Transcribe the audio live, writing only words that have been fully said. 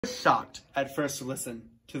Shocked at first listen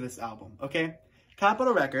to this album, okay?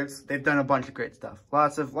 Capitol Records, they've done a bunch of great stuff.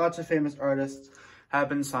 Lots of famous artists have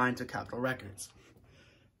been signed to Capitol Records.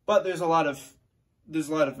 But there's a lot of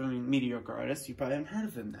mediocre artists. You probably haven't heard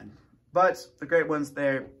of them then. But the great ones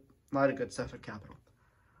there, a lot of good stuff at Capitol.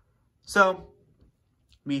 So,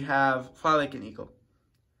 we have Fly Like an Eagle.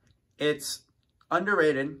 It's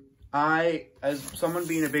underrated. I, as someone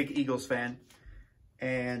being a big Eagles fan,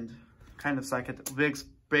 and kind of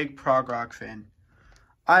big prog rock fan,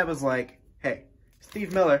 I was like, hey,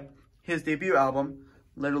 Steve Miller, his debut album,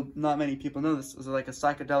 not many people know this, was like a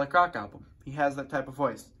psychedelic rock album. He has that type of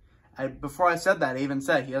voice. Before I said that, I even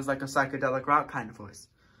said he has like a psychedelic rock kind of voice.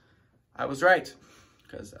 I was right,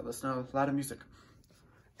 because I listen to a lot of music.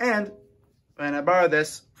 And when I borrowed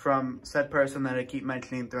this from said person that I keep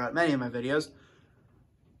mentioning throughout many of my videos,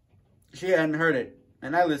 she hadn't heard it.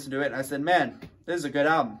 And I listened to it, and I said, man, this is a good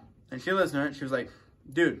album. And she listened to it, and she was like,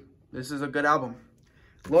 dude, this is a good album.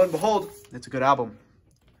 Lo and behold, it's a good album.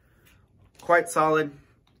 Quite solid.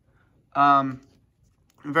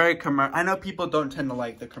 Very commercial. I know people don't tend to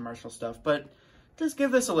like the commercial stuff, but just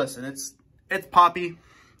give this a listen. It's poppy,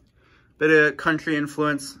 bit of country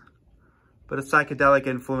influence, but a psychedelic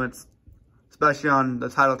influence, especially on the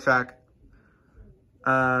title track.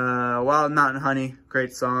 Wild Mountain Honey,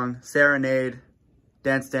 great song. Serenade,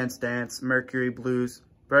 Dance, Dance, Dance, Mercury Blues,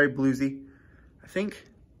 very bluesy. I think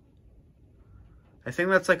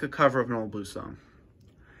that's like a cover of an old blues song.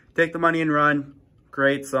 Take the Money and Run,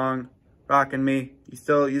 great song. Rockin' Me, you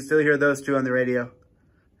still hear those two on the radio,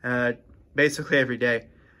 basically every day.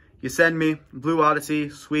 You Send Me, Blue Odyssey,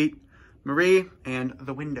 Sweet, Marie, and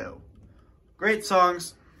The Window. Great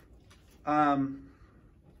songs. I'm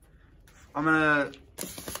gonna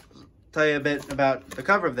tell you a bit about the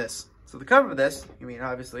cover of this. So the cover of this, you mean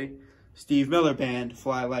obviously, Steve Miller Band,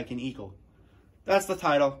 Fly Like an Eagle. That's the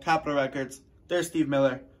title, Capitol Records. There's Steve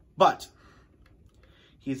Miller, but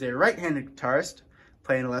he's a right-handed guitarist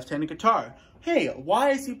playing a left-handed guitar. Hey, why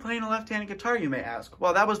is he playing a left-handed guitar, you may ask?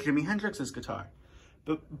 Well, that was Jimi Hendrix's guitar.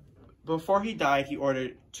 But before he died, he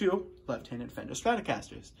ordered 2 left-handed Fender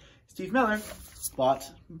Stratocasters. Steve Miller bought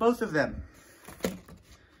both of them.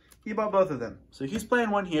 He bought both of them. So he's playing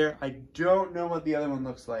one here. I don't know what the other one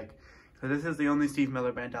looks like. So this is the only Steve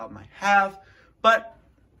Miller Band album I have. But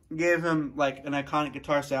gave him like an iconic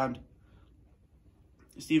guitar sound.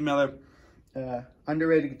 Steve Miller,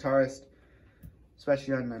 underrated guitarist.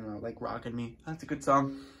 Especially on, I don't know, like Rockin' Me. That's a good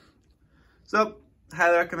song. So,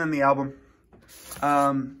 highly recommend the album.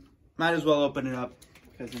 Might as well open it up.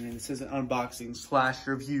 Because, I mean, this is an unboxing /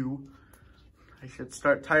 review. I should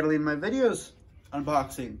start titling my videos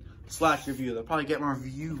unboxing / review. They'll probably get more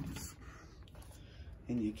views.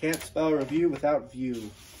 And you can't spell review without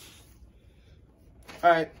view.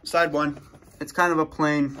 Alright, side 1. It's kind of a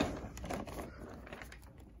plain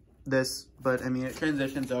but I mean, it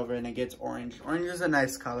transitions over and it gets orange. Orange is a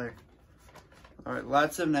nice color. All right,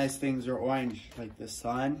 lots of nice things are orange, like the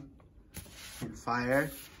sun and fire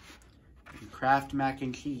and Kraft mac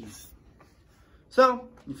and cheese. So,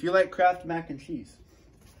 if you like Kraft mac and cheese,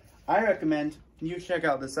 I recommend you check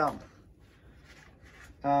out this album.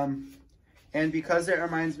 And because it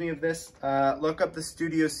reminds me of this, look up the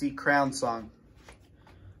Studio C Crown song.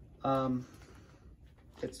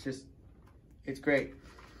 It's great.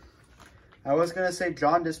 I was gonna say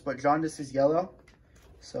jaundice, but jaundice is yellow.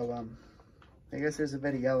 So, I guess there's a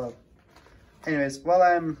bit of yellow. Anyways,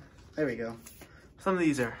 there we go. Some of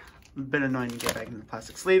these are a bit annoying to get back in the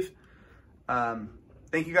plastic sleeve.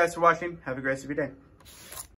 Thank you guys for watching. Have a great rest of your day.